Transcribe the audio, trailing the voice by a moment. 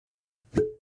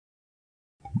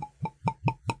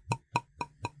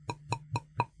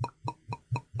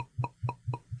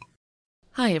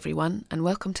Hi everyone, and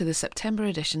welcome to the September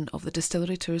edition of the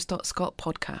DistilleryTours.scot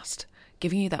podcast,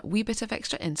 giving you that wee bit of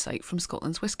extra insight from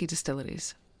Scotland's whisky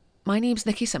distilleries. My name's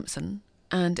Nikki Simpson,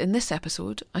 and in this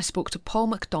episode I spoke to Paul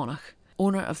McDonagh,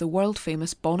 owner of the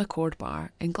world-famous Bon Accord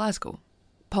bar in Glasgow.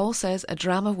 Paul says a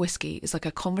dram of whisky is like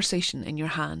a conversation in your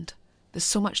hand. There's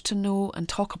so much to know and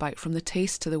talk about, from the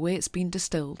taste to the way it's been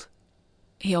distilled.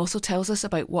 He also tells us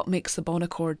about what makes the Bon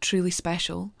Accord truly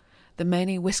special, the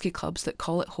many whisky clubs that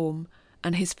call it home,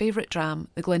 and his favourite dram,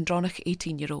 the GlenDronach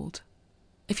 18-year-old.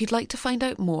 If you'd like to find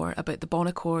out more about the Bon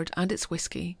Accord and its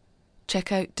whisky,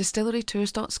 check out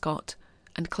DistilleryTours.scot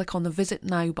and click on the Visit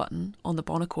Now button on the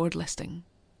Bon Accord listing.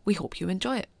 We hope you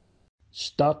enjoy it.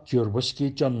 Start your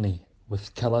whisky journey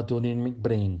with Caledonian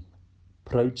McBrain,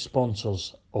 proud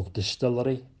sponsors of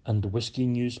Distillery and Whisky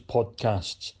News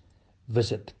podcasts.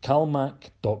 Visit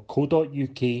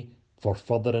calmac.co.uk for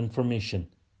further information.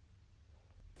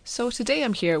 So today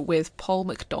I'm here with Paul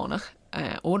McDonagh,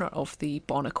 owner of the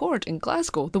Bon Accord in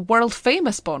Glasgow, the world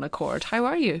famous Bon Accord. How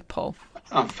are you, Paul?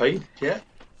 I'm fine, yeah.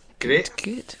 Great.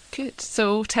 Good.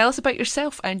 So tell us about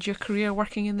yourself and your career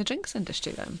working in the drinks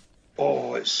industry then.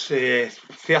 Oh, it's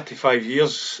 35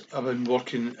 years I've been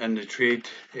working in the trade,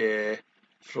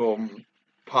 from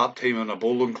part-time in a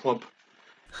bowling club,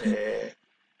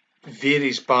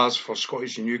 various bars for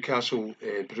Scottish and Newcastle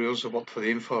brewers. I worked for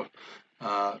them for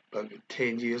about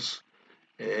 10 years.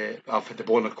 I've had the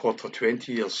Bon Accord for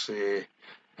 20 years.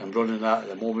 I'm running that at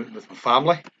the moment with my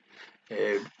family,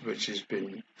 which has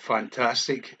been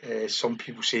fantastic. Some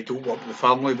people say don't work with the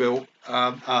family. Well,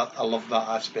 I love that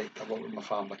aspect. I work with my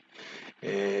family.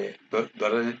 But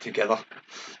we're in it together,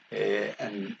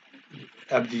 and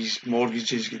everybody's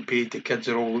mortgages get paid, the kids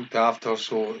are all looked after.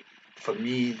 So for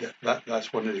me,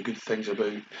 that's one of the good things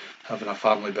about having a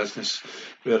family business,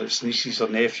 where it's nieces or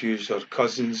nephews or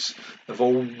cousins. They've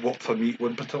all worked for me at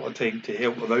one particular time to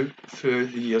help them out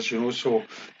throughout the years, so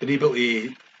being able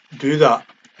to do that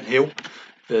and help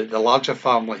the larger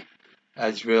family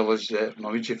as well as my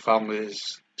immediate family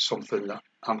is something that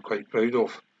I'm quite proud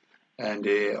of, and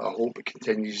I hope it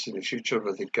continues in the future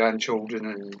with the grandchildren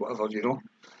and whatever,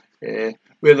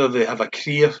 whether they have a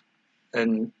career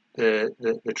in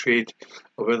the trade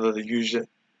or whether they use it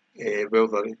while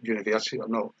they're at university or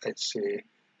not. It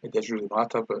doesn't really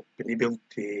matter, but being able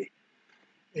to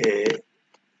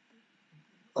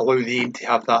allow them to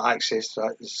have that access to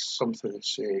that is something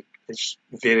that's it's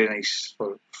very nice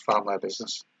for family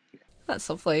business. That's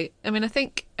lovely. I mean, I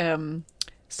think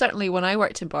certainly when I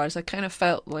worked in bars, I kind of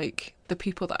felt like the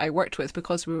people that I worked with,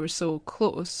 because we were so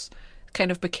close, kind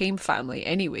of became family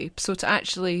anyway. So to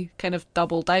actually kind of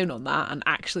double down on that and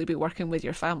actually be working with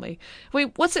your family.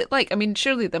 Wait, what's it like? I mean,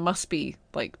 surely there must be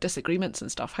like disagreements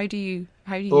and stuff. How do you?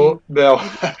 Oh well,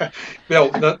 well,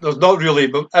 there's not really,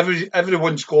 but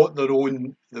everyone's got their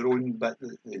own bit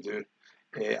that they do.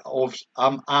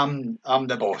 I'm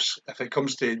the boss. If it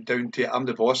comes down to it, I'm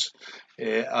the boss.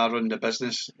 I run the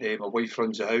business. My wife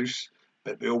runs the house,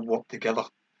 but we all work together.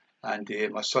 And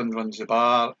my son runs the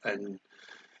bar,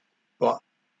 but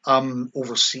I'm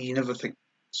overseeing everything.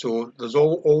 So there's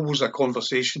always a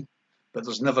conversation, but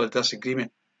there's never a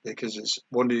disagreement, because it's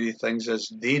one of the things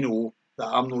is they know that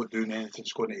I'm not doing anything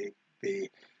that's going to be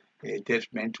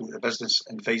detrimental to the business,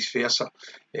 and vice versa.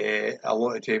 A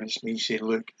lot of times it's me saying,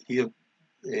 look, here's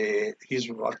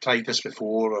I've tried this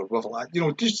before, or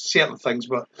whatever, just certain things.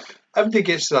 But everybody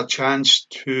gets their chance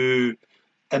to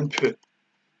input.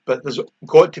 But there's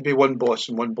got to be one boss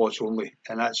and one boss only,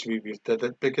 and that's the way we've did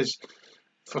it, because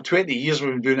for 20 years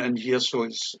we've been doing it in here. So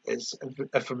it's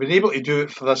if we've been able to do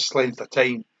it for this length of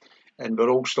time, and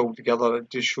we're all still together, it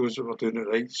just shows that we're doing it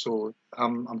right. So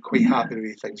I'm quite happy the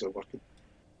way things are working.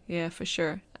 Yeah, for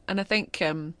sure. And I think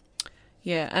it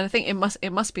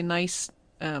must be nice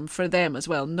for them as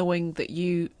well, knowing that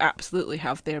you absolutely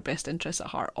have their best interests at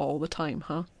heart all the time,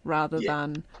 huh? Rather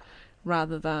Yeah.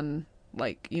 than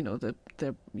like, the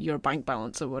your bank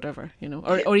balance or whatever,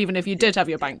 or even if you did have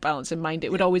your bank balance in mind,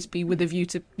 it would always be with a view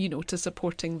to to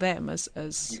supporting them as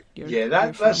your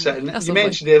That's it. family. And That's you lovely.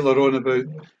 mentioned earlier on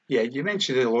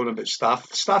about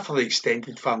staff. Staff are the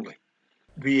extended family.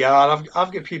 I've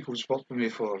got people who's worked with me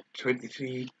for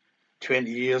 23,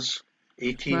 20 years,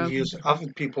 18 Wow. years. I've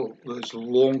had people that's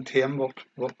long term work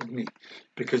with me,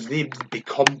 because they've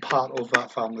become part of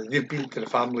that family. They've been to the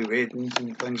family weddings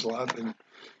and things like that, and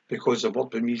because they've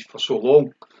worked with me for so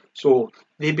long. So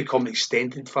they become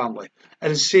extended family.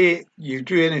 And say you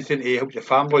do anything to help your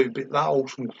family, but that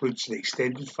also includes the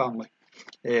extended family.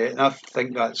 And I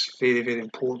think that's very, very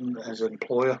important as an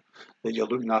employer, that you're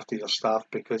looking after your staff,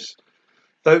 because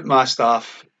without my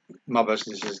staff, my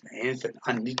business isn't anything.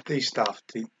 I need these staff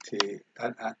to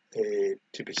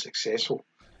be successful,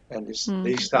 and it's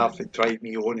these staff that drive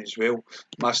me on as well.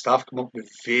 My staff come up with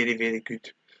very, very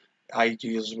good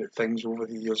ideas with things over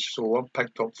the years. So I've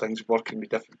picked up things working with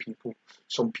different people.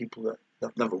 Some people that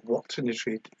have never worked in the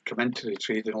trade come into the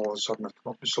trade, and all of a sudden I've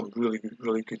come up with some really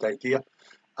good idea.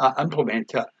 I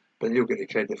implement it, but they'll get the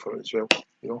credit for it as well.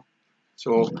 You know.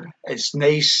 So it's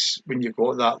nice when you've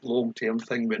got that long-term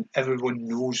thing when everyone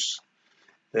knows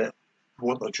that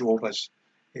what their job is,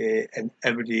 and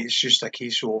everybody. It's just a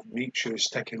case of make sure it's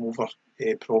ticking over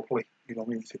properly. You know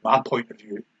what I mean? From my point of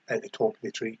view, at the top of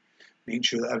the tree, make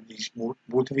sure that everybody's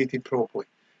motivated properly,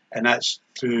 and that's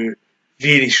through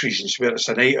various reasons. Whether it's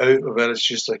a night out, or whether it's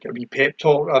just like a wee pep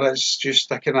talk, or it's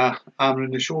just a kind of arm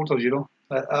around the shoulder. You know,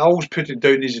 I always put it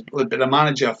down as a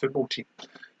manager of a football team.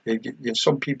 You have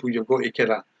some people you've got to kind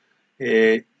of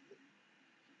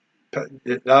put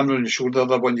the arm around the shoulder, the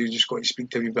other one you just got to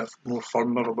speak to a wee bit more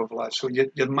firmer or whatever like. So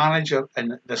your manager,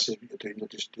 and this is what you're doing, you're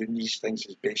just doing these things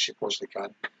as best you possibly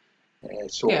can.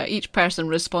 Yeah, each person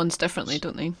responds differently,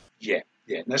 don't they? Yeah,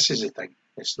 and this is the thing.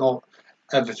 It's not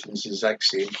everything's the exact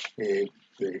same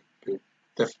with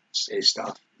different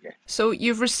staff. Yeah. So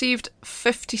you've received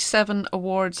 57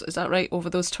 awards, is that right,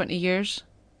 over those 20 years?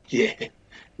 Yeah,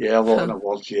 a lot of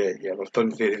awards. Yeah, we've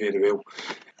done very, very well.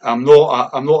 I'm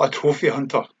not a trophy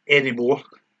hunter anymore.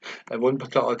 At one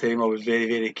particular time, I was very,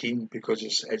 very keen because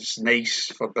it's nice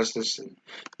for business and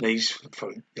nice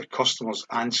for your customers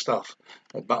and staff.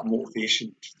 A bit of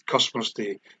motivation, customers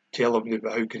to tell everybody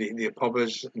about how great their pub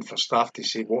is, and for staff to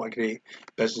say what a great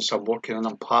business I'm working in.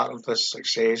 I'm part of this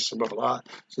success and blah blah blah.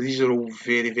 So these are all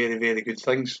very, very, very good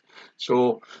things.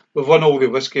 So we've won all the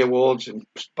whisky awards and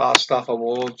bar staff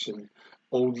awards and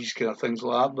all these kind of things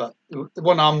like that. But the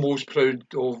one I'm most proud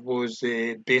of was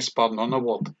the Best Bar None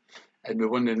Award, and we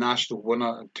won the national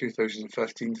winner in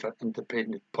 2015 for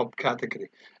independent pub category,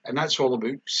 and that's all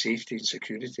about safety and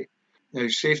security. Now,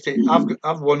 safety,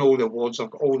 I've won all the awards,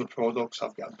 I've got all the products,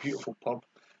 I've got a beautiful pub,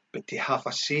 but to have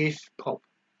a safe pub,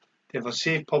 to have a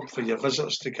safe pub for your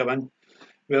visitors to come in,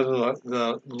 whether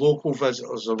they're local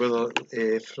visitors or whether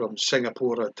from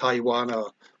Singapore or Taiwan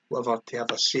or whatever, to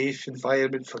have a safe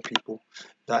environment for people,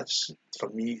 that's, for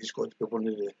me, has got to be one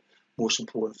of the most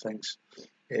important things.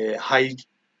 High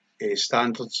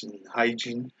standards and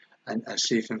hygiene and a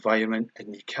safe environment,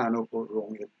 and you cannot go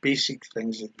wrong. The basic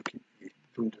things that you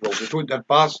don't do wrong. We don't have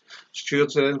bars,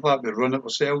 stewards or anything like that. We run it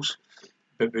ourselves,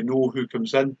 but we know who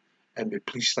comes in, and we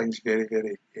police things very,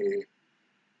 very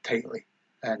tightly.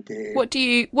 And What do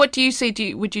you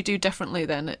say? Would you do differently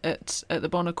then at the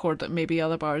Bon Accord that maybe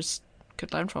other bars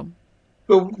could learn from?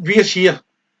 well, we're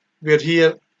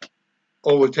here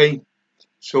all the time,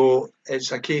 so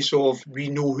it's a case of we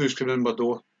know who's coming in our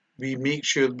door. We make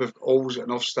sure we've always got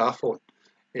enough staff on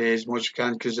as much as you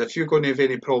can, because if you're going to have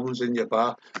any problems in your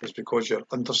bar, it's because you're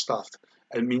understaffed.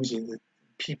 It means that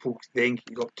people then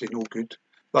get up to no good.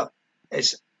 But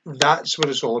that's what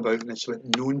it's all about, and it's about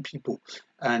knowing people.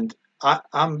 And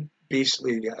I'm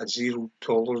basically at a zero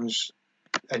tolerance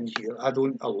in here. I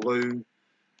don't allow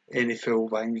any foul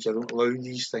language. I don't allow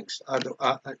these things.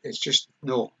 It's just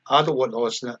no. I don't want to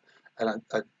listen to it, and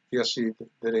I dare say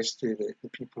the rest of the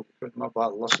people who put my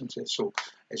bar listen to it. So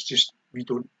it's just we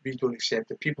don't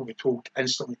accept it. People be told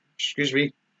instantly, "Excuse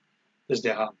me, there's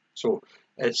the harm." So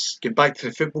it's get back to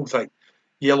the football thing.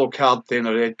 Yellow card, then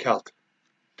a red card.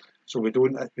 So we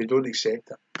don't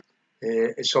accept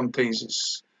it.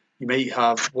 Sometimes you might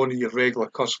have one of your regular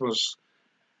customers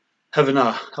having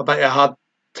a bit of a hard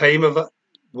time of it,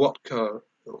 work or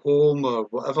home or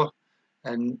whatever,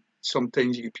 and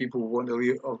sometimes you get people want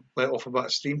to let off a bit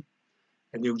of steam,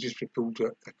 and they'll just be pulled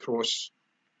across,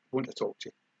 want to talk to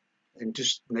you in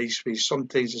just nice ways.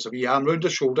 Sometimes it's a wee arm round the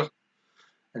shoulder,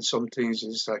 and sometimes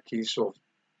it's a case of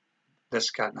this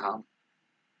can't happen.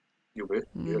 You're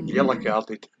yellow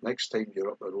carded next time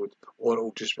you're up the road, or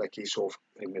it'll just be a case of.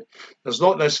 There's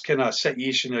not this kind of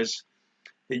situation as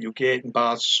that you get in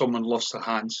bars. Someone lost their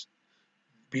hands.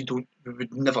 We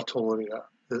would never tolerate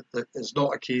that. It's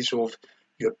not a case of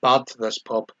you're bad to this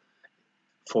pub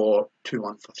for 2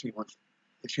 months or 3 months.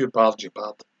 If you're bad, you're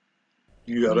bad.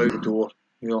 You are out the door,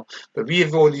 you know. But we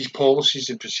have all these policies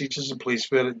and procedures in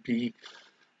place, where it be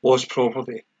lost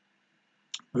property,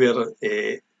 where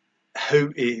how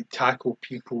to tackle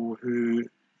people who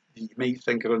you might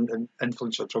think are under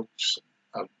influence of drugs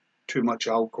or too much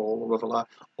alcohol or whatever that.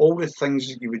 All the things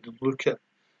that you would look at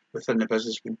within the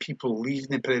business when people leave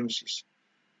the premises.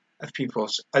 If people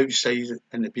are outside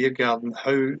in the beer garden,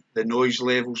 how the noise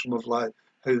levels and how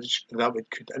that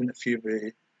could interfere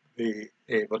with we're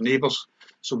neighbours.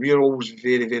 So we're always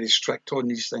very, very strict on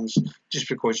these things. Just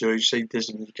because you're outside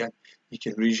doesn't mean you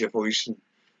can raise your voice and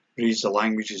raise the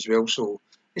language as well. So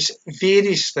it's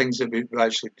various things that we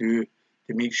actually do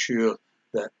to make sure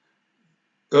that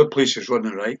our place is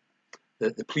running right,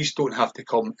 that the police don't have to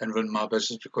come and run my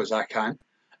business because I can't,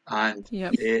 and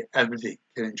Yep. everybody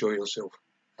can enjoy themselves.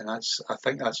 And I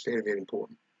think that's very, very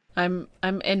important. I'm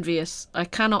envious. I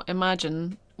cannot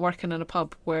imagine working in a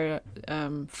pub where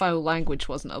foul language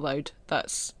wasn't allowed.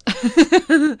 That's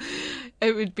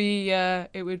it would be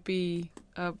it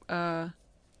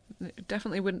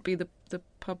definitely wouldn't be the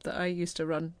pub that I used to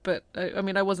run. But I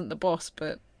mean, I wasn't the boss,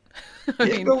 but I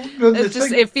Yeah, mean, well, the it's just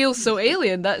thing, it feels so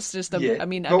alien. That's just yeah, I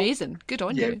mean, well, amazing. Good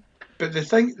on yeah, you. but the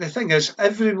thing is,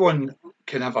 everyone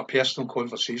can have a personal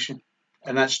conversation,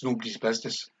 and that's nobody's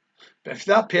business. But if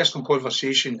that personal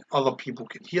conversation, other people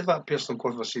can hear that personal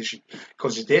conversation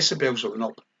because the decibels are going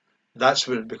up, that's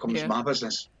where it becomes Yeah, my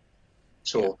business. yeah.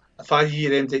 So if I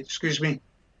hear anything, excuse me,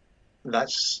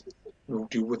 that's we'll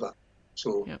deal with that.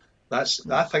 So Yeah.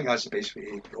 I think that's the best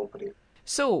way to operate.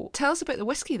 So, tell us about the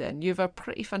whiskey then. You've a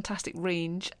pretty fantastic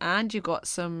range, and you've got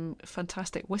some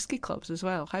fantastic whiskey clubs as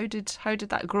well. How did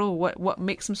that grow? What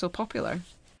makes them so popular?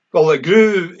 Well, it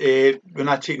grew when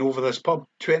I taken over this pub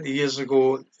 20 years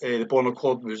ago. The Bonner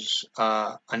Club was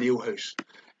an ale house,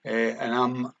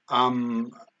 and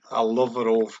I'm a lover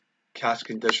of cask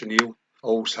condition ale.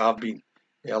 Always have been.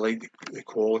 I like the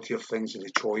quality of things and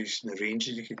the choice and the range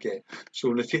that you could get. So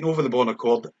when I taken over the Bonner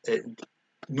Club,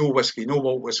 no whiskey, no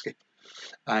malt whiskey.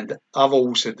 And I've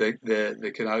always had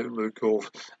the kind of outlook of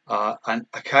and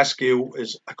a cask ale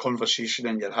is a conversation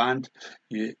in your hand.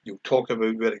 You'll talk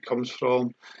about where it comes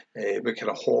from, what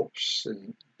kind of hops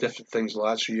and different things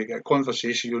like that. So you get a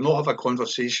conversation. You'll not have a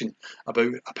conversation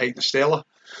about a pint of Stella,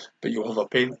 but you'll have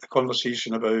a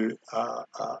conversation about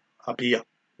a beer.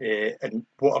 And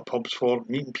what are pubs for?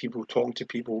 Meeting people, talking to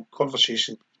people,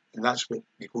 conversation, and that's what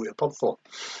you go to a pub for.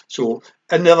 So,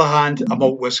 on the other hand, a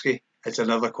malt whisky is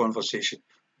another conversation.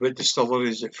 What distillery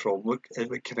is it from? What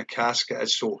kind of cask it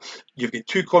is? So, you've got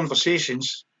two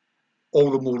conversations, all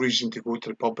the more reason to go to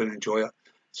the pub and enjoy it.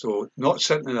 So, not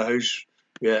sitting in a house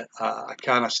with a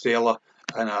can of Stella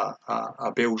and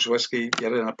a Bell's whiskey.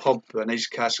 You're in a pub with a nice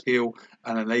cask ale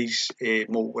and a nice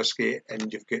malt whiskey,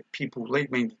 and you've got people,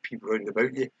 like-minded people around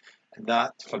about you. And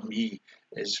that, for me,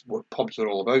 is what pubs are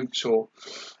all about. So,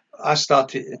 I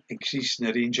started increasing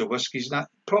the range of whiskies, and that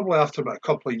probably after about a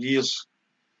couple of years,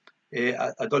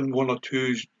 I done one or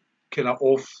two kind of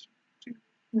off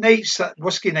nights,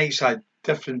 whiskey nights. Had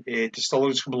different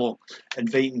distilleries come along,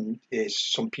 inviting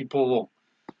some people along.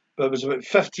 But it was about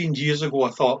 15 years ago.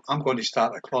 I thought I'm going to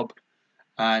start a club,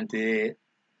 and that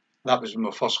was when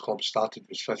my first club started.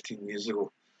 Was 15 years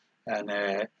ago, and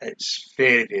it's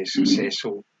very, very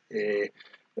successful. It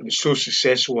was so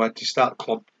successful I had to start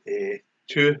Club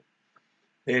 2.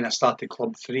 Then I started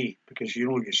Club 3 because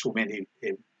you only get so many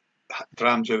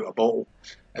drams out of a bottle,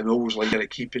 and we always like to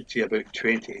keep it to about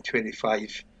 20 to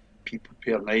 25 people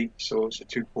per night. So it's a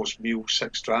two-course meal,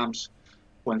 6 drams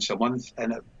once a month,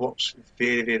 and it works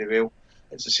very, very well.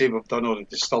 It's the same we've done all the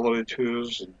distillery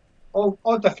tours and all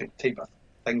different type of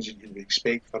things that you would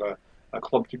expect for a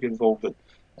club to be involved in,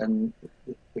 and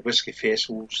the whisky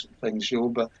festivals and things,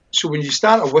 But so when you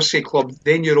start a whisky club,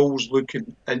 then you're always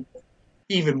looking, and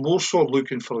even more so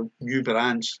looking for new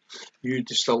brands, new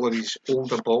distilleries,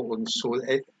 older bottlings. So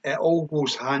it all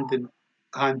goes hand in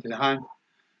hand.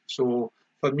 So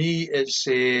for me, it's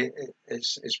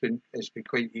been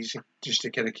quite easy just to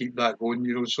kind of keep that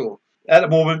going. So at the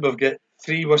moment, we've got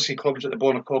 3 whisky clubs that the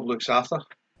Bonner Club looks after.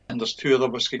 And there's 2 other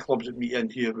whisky clubs that meet in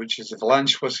here, which is the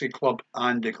Valanche Whisky Club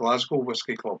and the Glasgow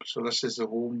Whisky Club. So this is the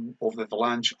home of the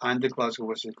Valanche and the Glasgow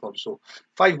Whisky Club. So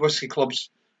 5 whisky clubs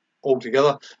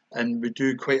altogether, and we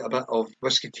do quite a bit of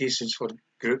whisky tastings for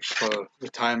groups for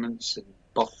retirements and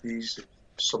birthdays, and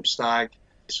some stag.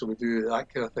 So we do that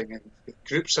kind of thing, and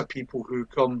groups of people who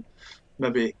come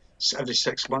maybe every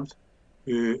 6 months,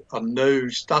 who are now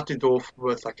started off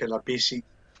with a kind of basic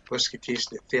whisky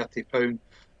tasting at £30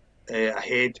 a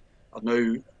head, are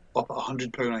now up at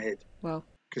 £100 a head. Well,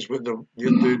 Because what they're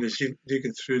doing is they're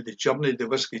going through the journey, the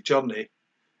whisky journey,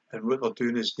 and what they're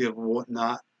doing is they're wanting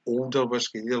that older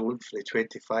whisky. They're looking for the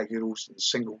 25-year-olds and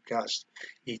single cast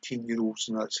 18-year-olds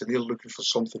and that. So they're looking for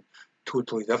something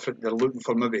totally different. They're looking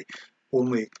for maybe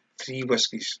only 3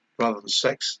 whiskies rather than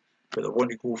 6, but they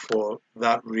want to go for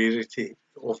that rarity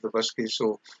of the whisky.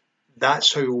 So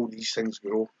that's how all these things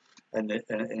grow, and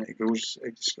it grows.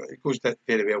 It goes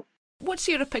very well. What's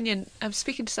your opinion? I was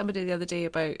speaking to somebody the other day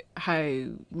about how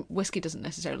whiskey doesn't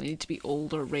necessarily need to be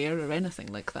old or rare or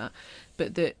anything like that,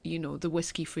 but that, the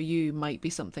whiskey for you might be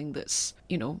something that's,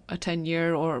 a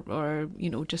 10-year or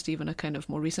just even a kind of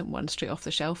more recent one, straight off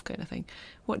the shelf kind of thing.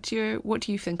 What do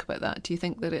you think about that? Do you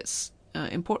think that it's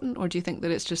important, or do you think that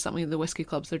it's just something the whiskey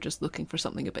clubs, they're just looking for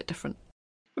something a bit different?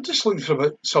 We're just looking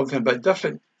for something a bit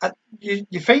different.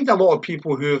 You find a lot of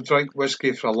people who have drank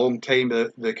whiskey for a long time,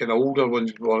 the kind of older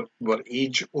ones were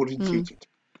age orientated.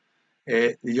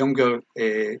 The younger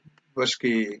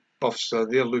whiskey buffs,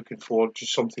 they're looking for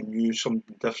just something new,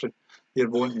 something different. They're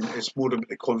wanting, it's more about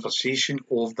the conversation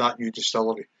of that new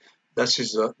distillery. This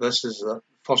is the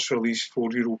first release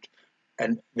 4-year-old,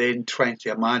 and then trying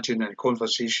to imagine a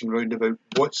conversation round about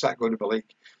what's that going to be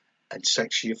like in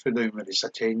 6 years from now when it's a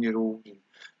 10-year-old.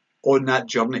 On that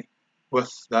journey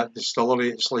with that distillery,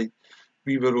 it's like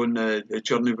we were on the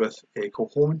journey with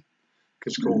Kilchoman,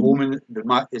 because Kilchoman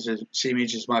is the same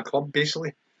age as my club,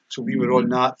 basically. So we were on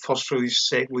that first release,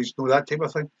 second release, that type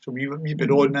of thing. So we've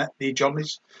been on the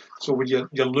journeys. So when you're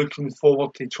looking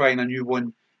forward to trying a new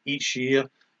one each year,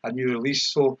 a new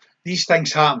release. So these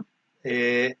things happen,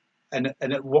 and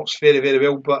it works very, very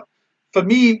well. But for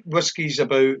me, whiskey's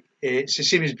about, it's the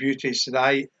same as beauty. It's the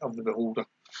eye of the beholder.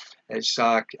 It's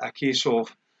a case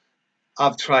of,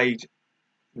 I've tried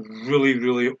really,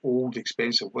 really old,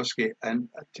 expensive whiskey, and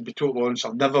to be totally honest,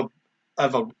 I've never,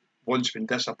 ever once been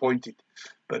disappointed.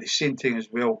 But at the same time as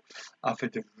well, I've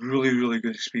had really, really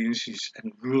good experiences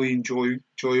and really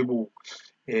enjoyable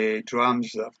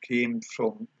drams that have came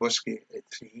from whiskey at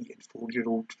 3 and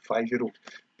 4-year-old, 5-year-old,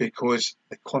 because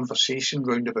the conversation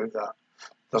round about that.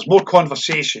 There's more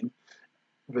conversation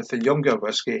with the younger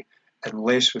whiskey and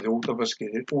less with the older whiskey.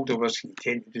 The older whiskey, you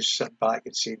tend to just sit back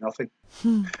and say nothing.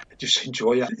 Just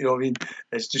enjoy it. You know what I mean?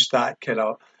 It's just that kind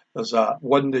of, there's a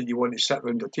one that you want to sit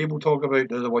around the table talk about,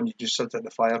 the other one you just sit at the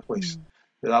fireplace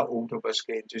with that older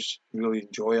whiskey and just really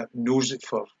enjoy it. Knows it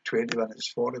for 20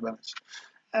 minutes, 40 minutes.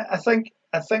 I think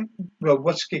the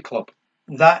whiskey club,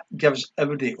 that gives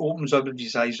everybody, opens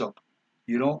everybody's eyes up,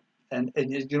 you know. And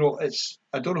it's,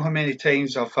 I don't know how many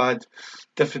times I've had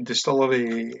different distilleries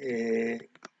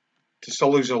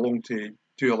along to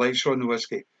do a lecture on the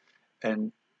whiskey,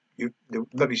 and they'll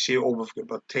maybe say, oh,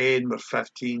 we're 10, we're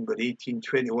 15, we're 18,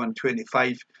 21,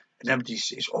 25, and everybody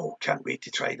says, oh, can't wait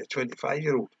to try the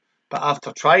 25-year-old. But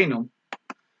after trying them,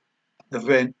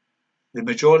 the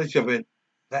majority of it,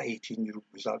 that 18-year-old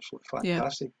was absolutely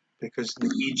fantastic, because the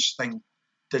age thing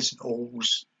doesn't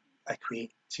always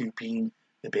equate to being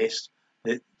the best.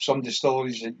 Some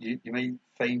distilleries that you might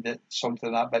find that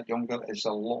something that bit younger is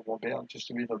a lot better, just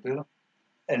the way they're doing it.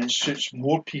 And it suits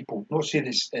more people. Not saying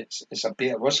it's a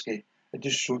better whiskey, it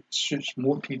just suits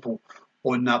more people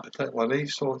on that particular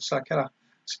race. So it's a kind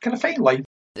of fine line.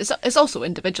 It's also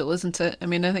individual, isn't it? I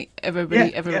mean, I think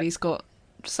everybody's got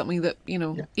something that,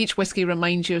 each whiskey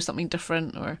reminds you of something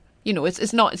different, or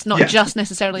it's not just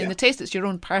necessarily in the taste, it's your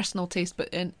own personal taste, but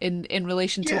in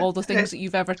relation to all the things that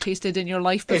you've ever tasted in your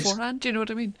life beforehand. Do you know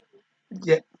what I mean?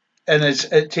 Yeah. And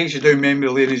it takes you down memory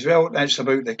lane as well. It's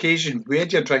about the occasion, where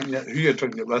you're drinking it, who you're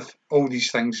drinking it with. All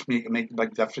these things make a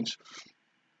big difference.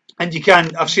 And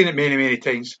I've seen it many, many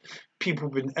times. People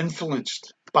have been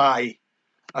influenced by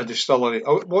a distillery.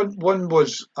 One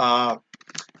was, I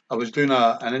was doing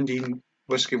an Indian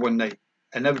whiskey one night,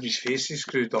 and everybody's faces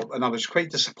screwed up, and I was quite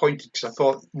disappointed because I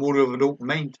thought more of an open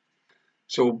mind.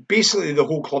 So basically, the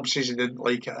whole club says they didn't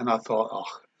like it, and I thought,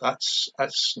 oh, that's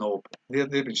snob. They've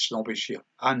been snobbish here.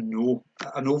 I know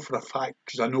for a fact,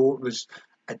 because I know it was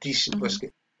a decent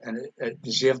whiskey, and it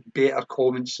deserved better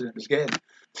comments than it was getting.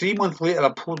 3 months later, I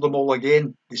poured them all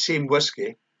again, the same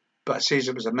whiskey, but it says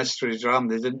it was a mystery dram.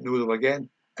 They didn't know they were getting,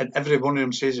 and every one of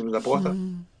them says it was a bother.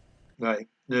 Right.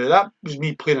 Now that was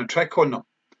me playing a trick on them,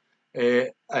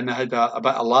 and I had a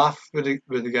bit of laugh with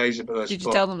the guys about this. Did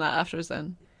you tell them that afterwards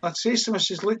then? I say to them, I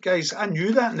says, look guys, I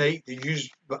knew that night that you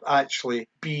were actually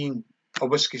being a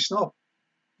whiskey snob.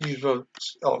 You were,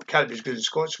 oh, can't be as good as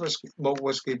Scotch whiskey, malt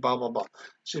whiskey, blah blah blah. I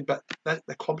said, but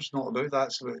the club's not about that.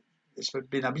 It's about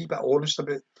being a wee bit honest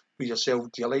about with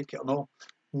yourself. Do you like it or not?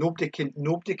 Nobody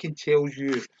can tell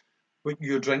you what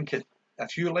you're drinking.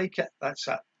 If you like it, that's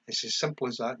it. It's as simple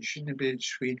as that. You shouldn't be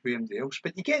swayed by anybody else.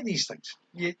 But you get these things.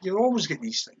 You always get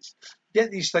these things. You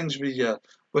get these things with your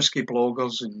whiskey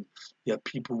bloggers and your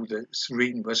people that's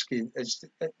rating whiskey.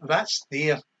 That's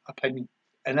their opinion,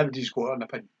 and everybody's got an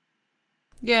opinion.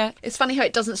 Yeah, it's funny how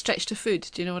it doesn't stretch to food.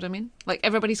 Do you know what I mean? Like,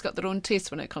 everybody's got their own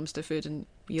taste when it comes to food, and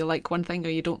you like one thing or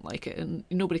you don't like it, and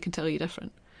nobody can tell you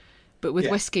different. But with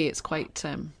whiskey, it's quite...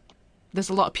 there's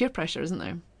a lot of peer pressure, isn't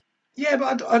there? Yeah,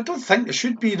 but I don't think there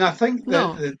should be. And I think that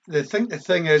No. the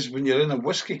thing is when you're in a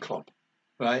whiskey club,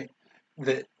 right,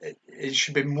 that it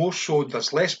should be more so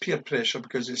there's less peer pressure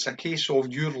because it's a case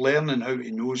of you're learning how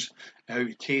to nose, how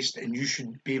to taste, and you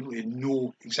should be able to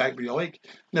know exactly what you like.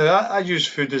 Now, I use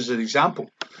food as an example.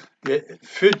 Yeah,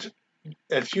 food,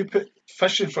 if you put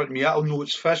fish in front of me, I'll know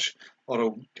it's fish,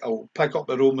 or I'll pick up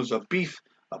the aromas of beef,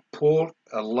 a pork,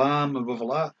 a lamb, and whatever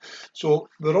like that. So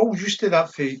we're all used to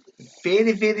that for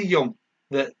very, very young.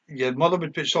 That your mother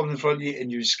would put something in front of you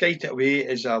and you would skite it away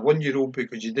as a 1 year old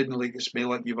because you didn't like the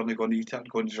smell of it and you weren't going to eat it and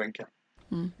going to drink it.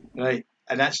 Mm. Right.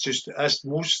 And that's the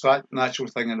most natural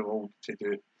thing in the world to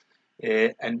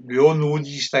do. And we all know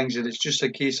these things, and it's just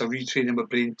a case of retraining my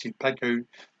brain to pick out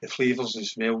the flavours and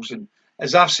smells. And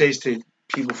as I've said to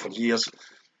people for years,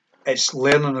 it's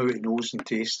learning how to nose and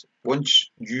taste. Once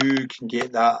you can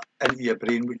get that into your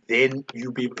brain, then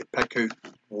you'll be able to pick out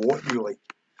what you like.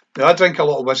 Now, I drink a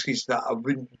lot of whiskies that I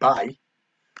wouldn't buy,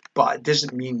 but it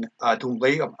doesn't mean I don't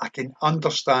like them. I can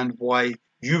understand why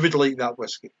you would like that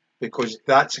whiskey because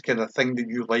that's the kind of thing that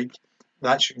you like.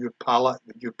 That's your palate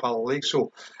likes.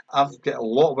 So I've got a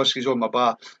lot of whiskies on my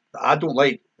bar that I don't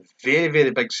like. Very,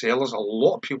 very big sellers. A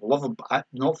lot of people love them, but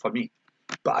not for me.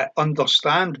 But I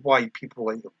understand why people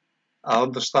like them. I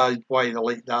understand why they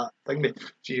like that thing.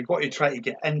 So you've got to try to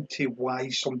get into why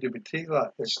somebody would take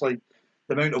that. It's like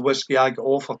the amount of whiskey I get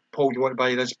offered. Paul, you want to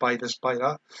buy this, buy this, buy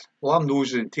that? Well, I'm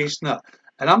nosing and tasting it.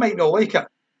 And I might not like it,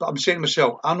 but I'm saying to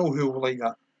myself, I know who will like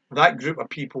that. That group of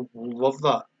people will love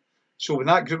that. So when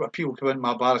that group of people come into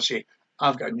my bar and say,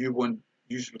 I've got a new one,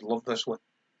 you would love this one.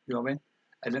 You know what I mean?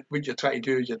 And what you're trying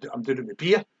to do, I'm doing it with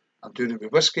beer, I'm doing it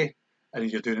with whiskey,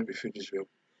 and you're doing it with food as well.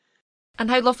 And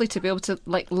how lovely to be able to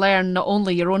like learn not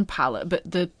only your own palate, but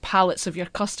the palates of your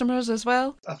customers as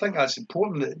well. I think that's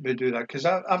important that we do that because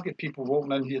I've got people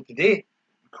walking in here today,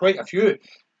 quite a few.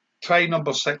 Try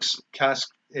number 6 cask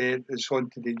that's on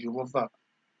today. You love that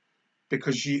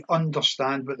because you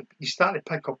understand, but you start to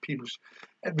pick up people's.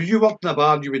 When you worked in a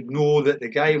bar, you would know that the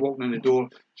guy walking in the door,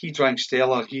 he drank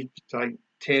Stella, he drank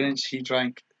Tennent's, he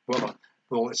drank whatever.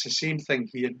 Well, it's the same thing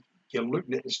here. You're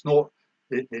looking at it's not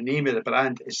the name of the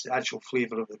brand, it's the actual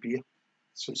flavour of the beer.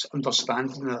 So it's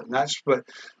understanding that, and that's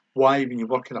why when you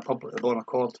work in a pub like the Bon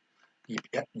Accord, you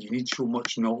need so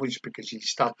much knowledge because you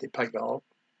start to pick that up.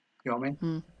 You know what I mean?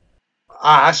 Mm.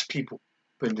 I ask people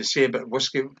when they say about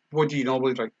whiskey, what do you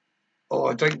normally drink? Oh,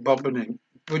 I drink bourbon. And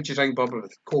what do you drink bourbon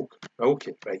with? Coke.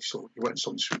 Okay, right. So you want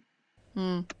something sweet.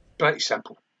 Mm. Pretty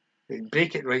simple. You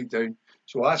break it right down.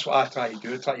 So that's what I try to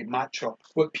do. I try to match up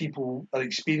what people are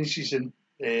experiences in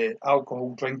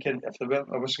alcohol drinking. If they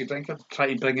weren't a whiskey drinker,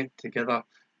 try to bring it together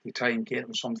to try and get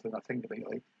them something I think they might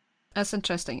like. That's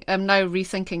interesting. I'm now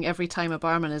rethinking every time a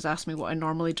barman has asked me what I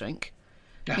normally drink.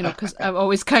 Because I've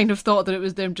always kind of thought that it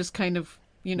was them just kind of,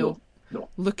 No, no,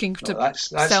 looking no. to That's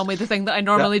sell me the thing that I that.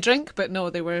 normally drink. But no,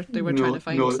 they were trying to No,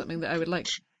 find no. something that I would like.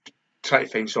 Try to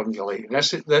find something you like.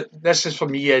 This is for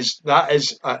me is that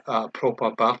is a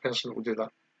proper bar person that will do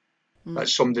that. Mm.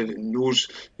 That's somebody that knows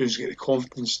who's got the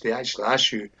confidence to actually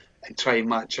ask you and try and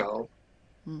match it up.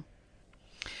 Mm.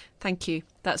 Thank you.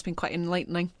 That's been quite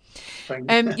enlightening.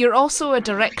 Thing. You're also a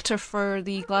director for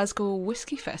the Glasgow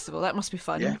Whisky Festival. That must be Yeah.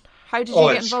 fun. How did you Oh,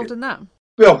 get it's involved good. in that?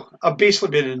 Well, I've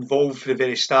basically been involved from the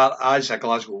very start as a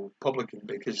Glasgow publican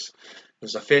because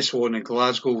there's a festival in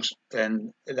Glasgow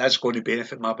and that's going to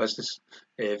benefit my business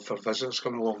for visitors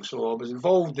coming along. So I was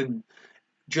involved in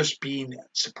just being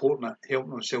supporting it,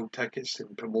 helping them sell tickets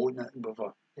and promoting it and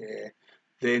whatever.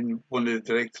 Then one of the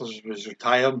directors was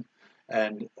retiring,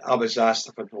 and I was asked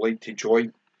if I'd like to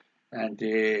join, and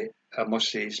I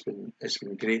must say it's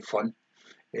been great fun.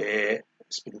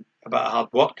 It's been a bit of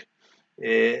hard work,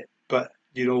 but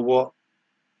you know what?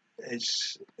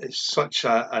 It's such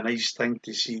a nice thing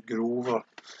to see it grow over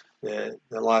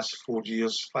the last 4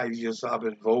 years, 5 years that I've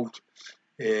been involved,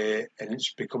 and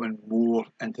it's becoming more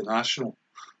international,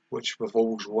 which we've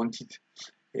always wanted.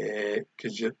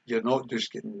 Because you're not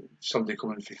just getting somebody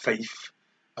coming from Fife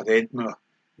or Edinburgh,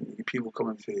 you get people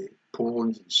coming from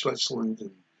Poland and Switzerland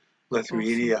and Awesome.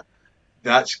 Lithuania.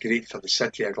 That's great for the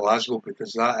city of Glasgow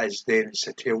because that is then it's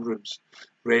hotel rooms,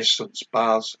 restaurants,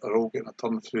 bars are all getting a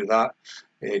turn through that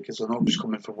because they're not just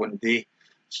coming for one day.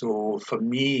 So for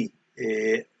me,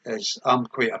 as I'm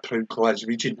quite a proud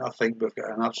Glaswegian, I think we've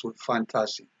got an absolute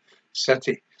fantastic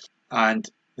city, and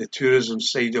the tourism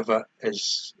side of it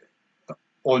is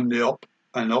on the up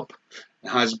and up. It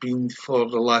has been for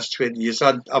the last 20 years.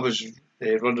 I was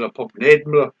running a pub in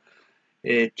Edinburgh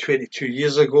 22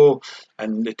 years ago,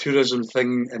 and the tourism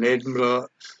thing in Edinburgh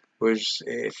was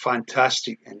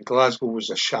fantastic, and Glasgow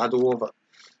was a shadow of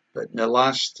it. But in the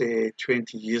last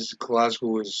 20 years,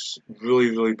 Glasgow is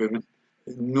really, really booming.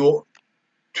 Not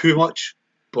too much,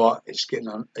 but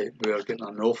we're getting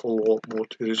an awful lot more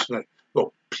tourists now.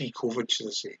 Well, pre-COVID, should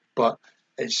I say? But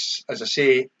it's, as I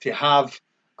say, to have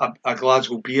a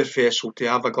Glasgow beer festival, to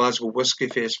have a Glasgow whisky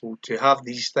festival, to have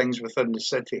these things within the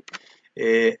city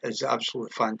is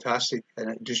absolutely fantastic, and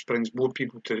it just brings more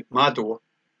people to my door,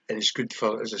 and it's good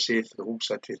for, as I say, for the whole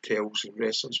city, hotels and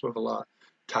restaurants, with a lot,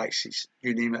 taxis,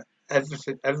 you name it.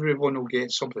 Everything, everyone will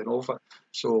get something off it.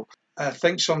 So I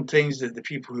think sometimes that the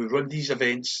people who run these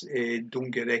events don't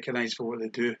get recognised for what they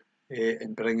do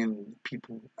in bringing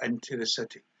people into the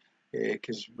city,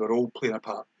 because we're all playing a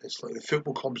part. It's like the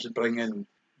football clubs that bring in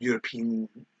European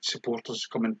supporters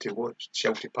coming to watch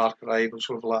Chelsea Park arrive and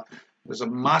sort of like that. There's a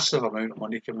massive amount of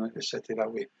money coming into the city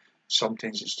that way.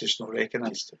 Sometimes it's just not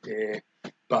recognised.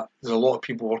 But there's a lot of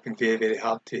people working very, very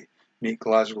hard to make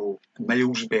Glasgow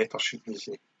miles better, should we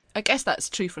say. I guess that's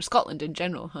true for Scotland in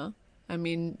general, huh? I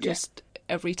mean, Yeah. just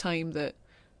every time that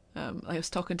I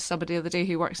was talking to somebody the other day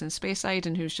who works in Speyside,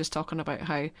 and who's just talking about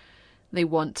how they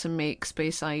want to make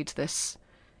Speyside this,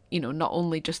 not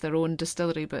only just their own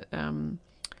distillery, but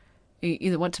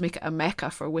they want to make it a mecca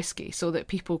for whiskey, so that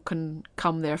people can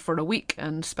come there for a week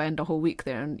and spend a whole week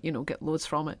there and get loads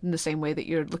from it, in the same way that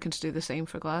you're looking to do the same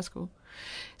for Glasgow.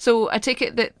 So I take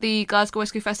it that the Glasgow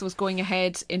Whisky Festival is going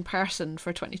ahead in person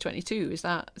for 2022. Is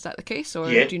that the case, or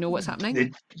Yeah, do you know what's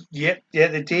happening? the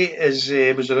date is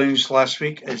was announced last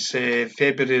week. It's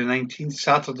February the 19th,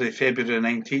 Saturday, February the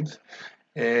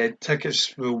 19th.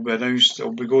 Tickets will be announced.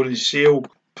 They'll be going on sale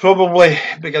probably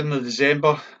beginning of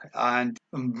December, and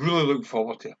I'm really looking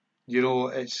forward to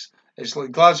it. It's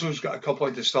like Glasgow's got a couple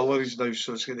of distilleries now,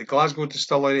 so it's got the Glasgow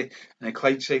Distillery and the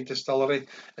Clydeside Distillery.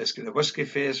 It's got the Whisky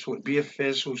Festival, the Beer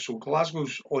Festival. So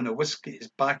Glasgow's on the whisky, is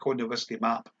back on the whisky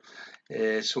map.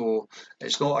 So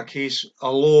it's not a case,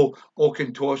 although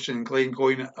Auchentoshan and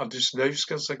Glengoyne are just the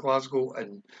outskirts of Glasgow,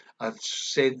 and I've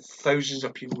sent thousands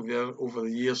of people there over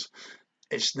the years.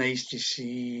 It's nice to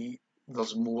see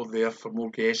there's more there for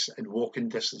more guests and walking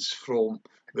distance from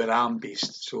where I'm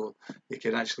based, so they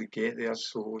can actually get there,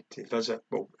 so to visit,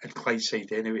 well, in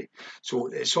Clydeside anyway. So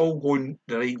it's all going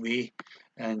the right way,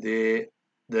 and the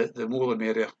more the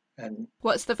merrier. And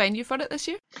What's the venue for it this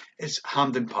year? it's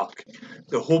Hampden Park,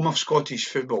 the home of Scottish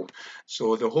football.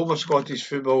 So the home of Scottish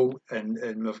football, and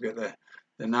we've got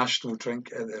the national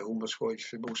drink at the home of Scottish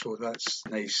football, so that's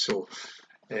nice. So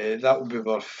that will be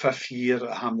our 5th year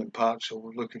at Hampden Park, so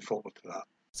we're looking forward to that.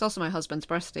 It's also my husband's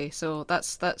birthday, so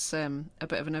that's a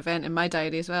bit of an event in my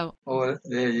diary as well. Oh,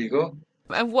 there you go.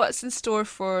 And what's in store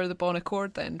for the Bon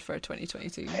Accord then for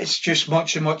 2022? It's just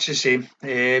much and much the same.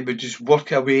 We just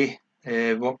work away,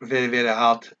 work very, very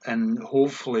hard, and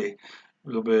hopefully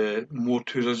there'll be more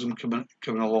tourism coming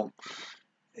along.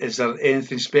 Is there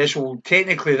anything special?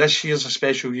 Technically, this year's a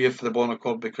special year for the Bon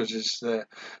Accord because it's the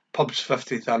pub's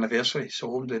 50th anniversary.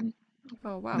 So opened in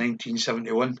Oh wow!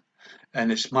 1971,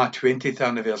 and it's my 20th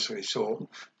anniversary. So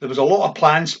there was a lot of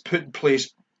plans put in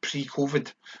place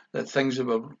pre-COVID, that things that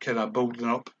were kind of building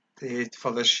up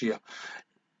for this year.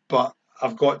 But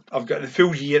I've got the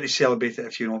full year to celebrate it,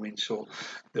 if you know what I mean. So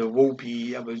there will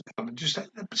be. I'm just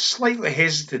slightly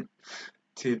hesitant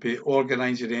to be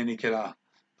organising any kind of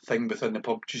thing within the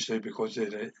pub just now because of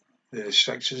the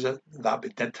restrictions that we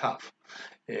did have.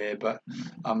 But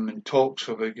I'm in talks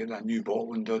about getting a new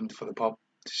bottling done for the pub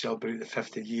to celebrate the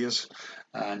 50 years,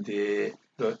 and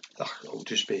it'll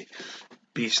just be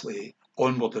basically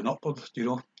onward and upward.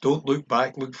 Don't look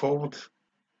back, look forward.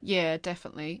 Yeah,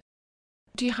 definitely.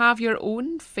 Do you have your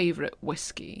own favourite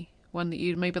whiskey? One that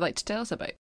you'd maybe like to tell us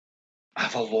about? I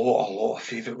have a lot of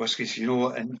favourite whiskies,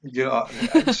 and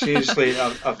seriously,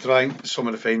 I've drank some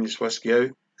of the finest whiskey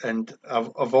out, and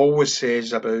I've always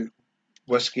says about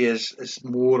whiskey is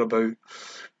more about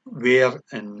where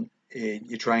and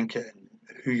you drank it and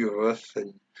who you were with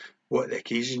and what the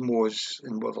occasion was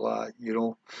and what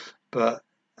that. But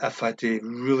if I had to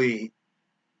really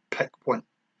pick one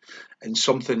and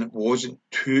something that wasn't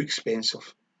too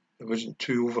expensive, it wasn't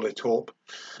too over the top,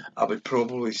 I would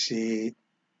probably say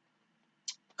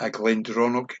a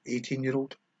GlenDronach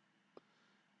 18-year-old,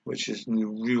 which is a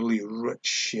really rich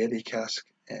sherry cask,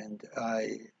 and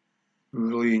I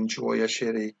really enjoy a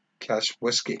sherry cask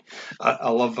whiskey. I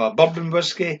love a bourbon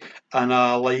whiskey, and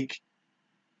I like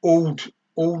older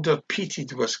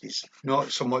peated whiskies,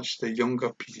 not so much the younger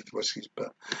peated whiskies,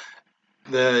 but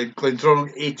the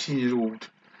GlenDronach 18-year-old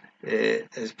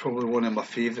is probably one of my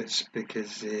favourites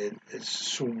because it's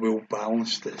so well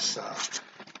balanced. It's a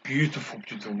beautiful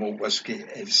malt whiskey.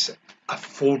 It's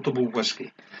affordable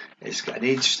whiskey. It's got an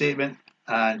age statement,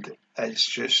 and it's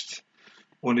just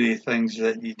one of the things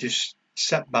that you just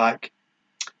sit back,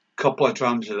 couple of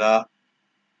drams of that,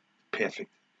 perfect.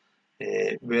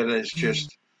 Where it's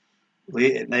just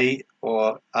late at night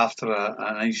or after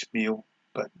a nice meal,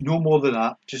 but no more than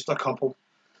that, just a couple.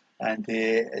 And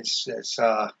it's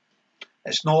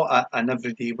not an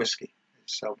everyday whiskey.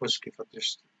 It's a whiskey for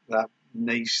just that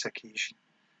nice occasion.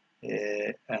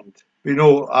 And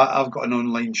I've got an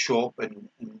online shop and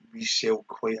we sell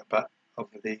quite a bit of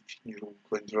the 18-year-old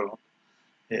GlenDronach.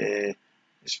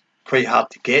 It's quite hard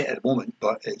to get at the moment,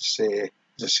 but it's as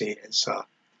I say, it's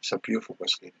a beautiful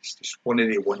whiskey. It's just one of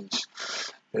the ones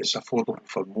that's affordable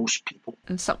for most people.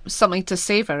 And something to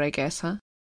savour, I guess, huh?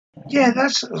 Yeah,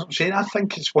 that's what I'm saying. I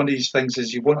think it's one of these things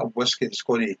is you want a whiskey that's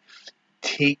going to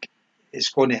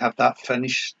it's going to have that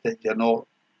finish that you're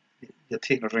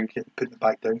taking a drink it and putting it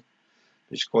back down.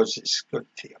 Because it's got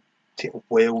to take a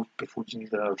while before you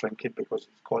even drink it because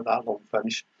it's got that long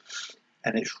finish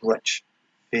and it's rich,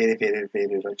 very, very,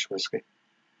 very rich whiskey.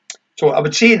 So I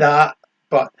would say that,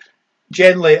 but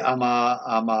generally I'm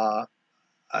a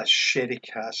sherry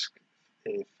cask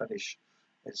finish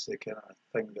is the kind of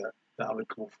thing that I would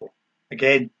go for.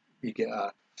 Again, you get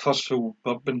a first fill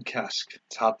bourbon cask.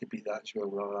 It's hard to beat that as well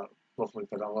with that lovely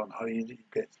vanilla and honey that you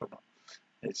get from it.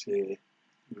 It's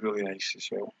really nice as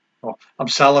well. Oh, I'm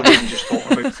salivating just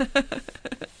talking about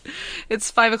it.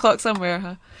 It's 5 o'clock somewhere,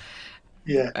 huh?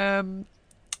 Yeah.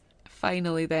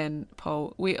 Finally then,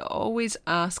 Paul, we always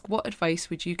ask, what advice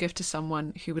would you give to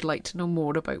someone who would like to know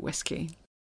more about whiskey?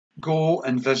 Go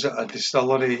and visit a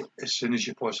distillery as soon as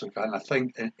you possibly can. I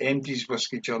think in anybody's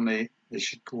whiskey journey, they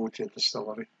should go to a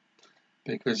distillery.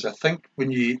 Because I think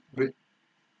in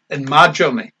my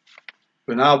journey,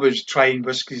 when I was trying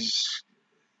whiskies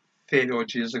 30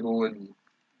 odd years ago and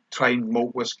trying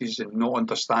malt whiskies and not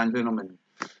understanding them and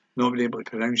not being able to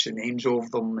pronounce the names of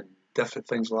them and different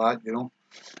things like that,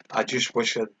 I just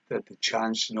wish I had the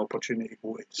chance and opportunity to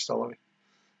go to a distillery.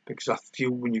 Because I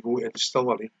feel when you go to a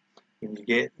distillery, when you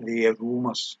get the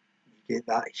aromas, you get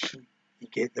that heat, you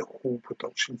get the whole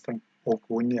production thing all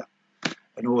going there.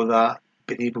 And all that,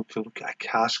 being able to look at a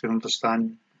cask and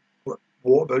understand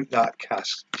what about that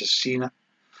cask, just seeing it,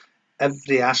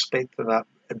 every aspect of that,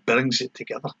 it brings it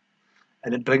together.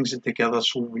 And it brings it together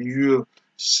so when you're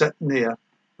sitting there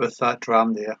with that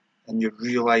dram there and you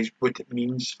realise what it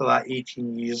means for that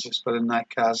 18 years it's been in that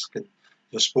cask and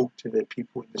you spoke to the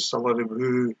people at the distillery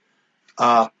who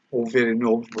are all very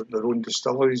knowledgeable about their own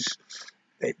distilleries,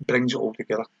 it brings it all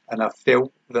together. And I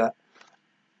felt that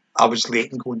I was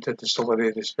late in going to a distillery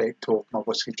in respect of my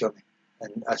whisky journey.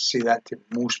 And I say that to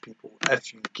most people.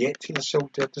 If you get to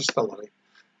yourself to a distillery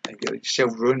and get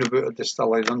yourself round about a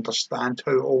distillery and understand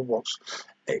how it all works,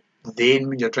 then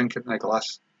when you're drinking in a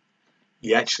glass,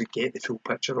 you actually get the full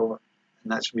picture of it.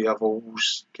 And that's where I've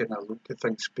always kind of looked at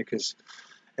things because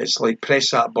it's like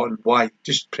press that button. Why?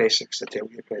 Just press it because I tell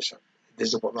you to press it. It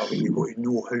doesn't work that way. You've got to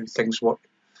know how things work,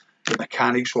 the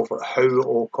mechanics of it, how it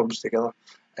all comes together.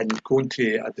 And going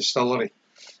to a distillery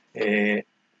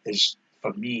is,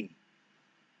 for me,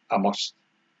 a must.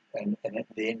 And it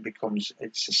then becomes,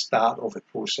 it's the start of the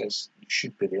process. You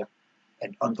should be there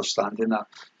and understanding that.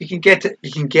 You can get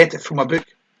it from a book.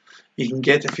 You can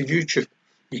get it from YouTube.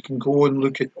 You can go and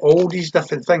look at all these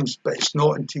different things, but it's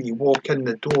not until you walk in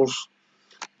the doors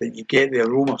that you get the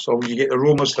aromas. Or you get the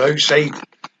aromas from outside,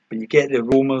 but you get the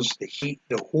aromas, the heat,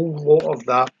 the whole lot of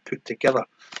that put together,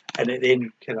 and it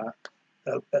then kind of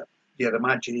your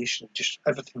imagination, just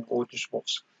everything all just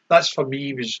works. That's for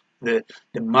me was the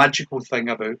magical thing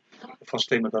about the first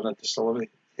time I done a distillery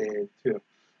tour,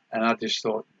 and I just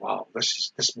thought, wow,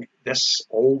 this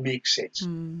all makes sense.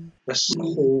 This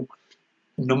whole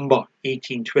number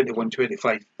 18, 21,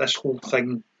 25, this whole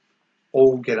thing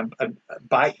all get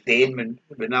back then when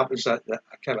that was a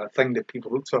kind of thing that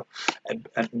people looked for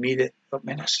and made it. I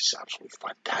mean, this is absolutely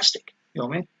fantastic. You know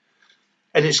what I mean?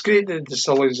 And it's great that the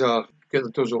distilleries are get the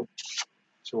doors open.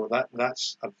 So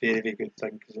that's a very, very good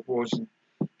thing because it wasn't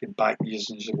going back years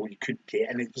and years ago. You couldn't get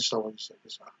any distilleries.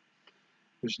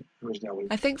 It was nearly.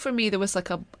 I think for me there was like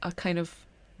a kind of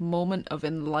moment of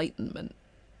enlightenment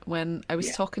when I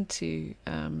was talking to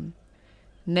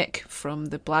Nick from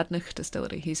the GlenDronach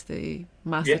distillery. He's the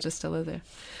master distiller there.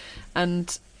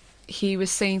 And he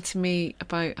was saying to me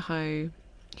about how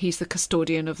he's the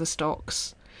custodian of the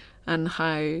stocks and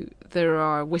how there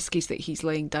are whiskies that he's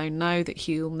laying down now that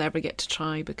he'll never get to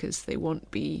try because they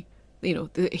won't be, he'll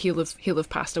have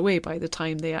passed away by the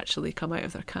time they actually come out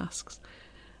of their casks.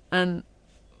 And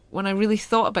when I really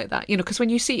thought about that, because when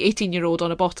you see 18-year-old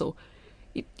on a bottle,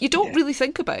 you don't really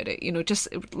think about it, just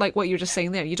like what you're just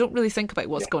saying there. You don't really think about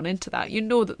what's gone into that. You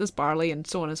know that there's barley and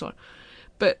so on and so on.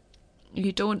 But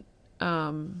you don't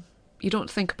you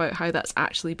don't think about how that's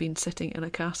actually been sitting in a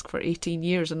cask for 18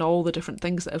 years and all the different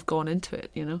things that have gone into it,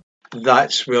 you know?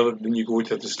 That's where, when you go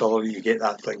to a distillery, you get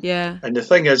that thing. Yeah. And the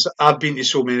thing is, I've been to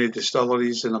so many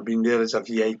distilleries, and I've been there as a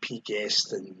VIP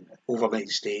guest and overnight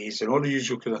stays and all the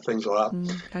usual kind of things like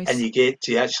that. Nice. And you get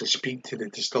to actually speak to the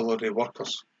distillery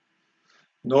workers,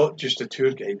 not just the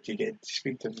tour guide. You get to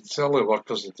speak to the distillery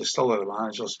workers, the distillery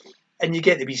managers, and you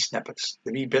get the wee snippets,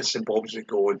 the wee bits and bobs that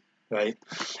go on, right?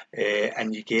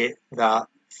 And you get that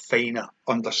finer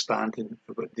understanding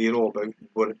of what they're all about, and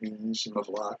what it means, and all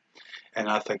that. And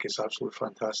I think it's absolutely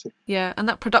fantastic. Yeah, and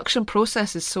that production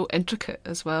process is so intricate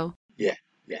as well. Yeah,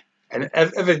 yeah. And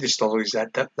every distillery is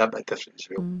that bit different as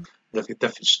well. They've got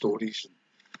different stories and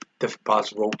different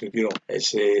parts of the world. You know,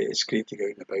 it's great to go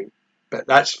out and about. But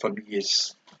that's, for me,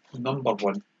 is number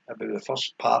one about the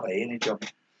first part of any journey.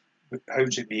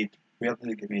 How's it made? Where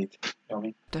did it get made? You know what I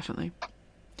mean? Definitely.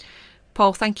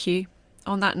 Paul, thank you.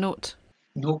 On that note.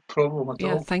 No problem at all.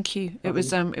 Yeah, thank you. It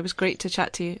was great to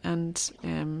chat to you,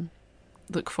 and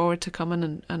look forward to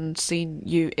coming and seeing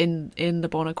you in the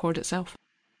Bon Accord itself.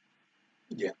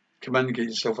 Yeah, come in and get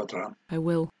yourself a dram. I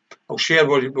will. I'll share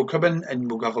what we'll come in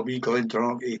and we'll have a wee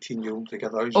GlenDronach 18-year-old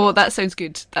together. Oh, that sounds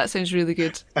good. That sounds really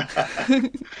good.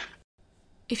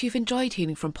 If you've enjoyed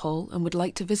hearing from Paul and would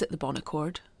like to visit the Bon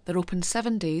Accord, they're open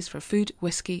 7 days for food,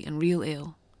 whisky and real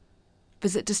ale.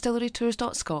 Visit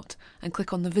DistilleryTours.scot and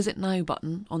click on the Visit Now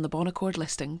button on the Bon Accord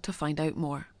listing to find out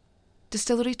more.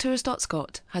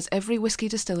 DistilleryTours.scot has every whisky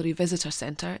distillery visitor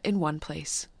centre in one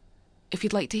place. If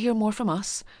you'd like to hear more from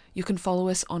us, you can follow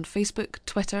us on Facebook,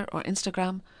 Twitter or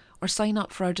Instagram, or sign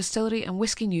up for our Distillery and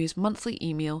Whisky News monthly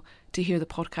email to hear the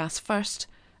podcast first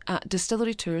at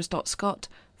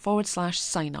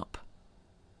DistilleryTours.scot/sign up.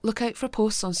 Look out for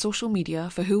posts on social media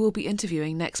for who we'll be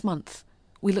interviewing next month.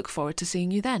 We look forward to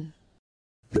seeing you then.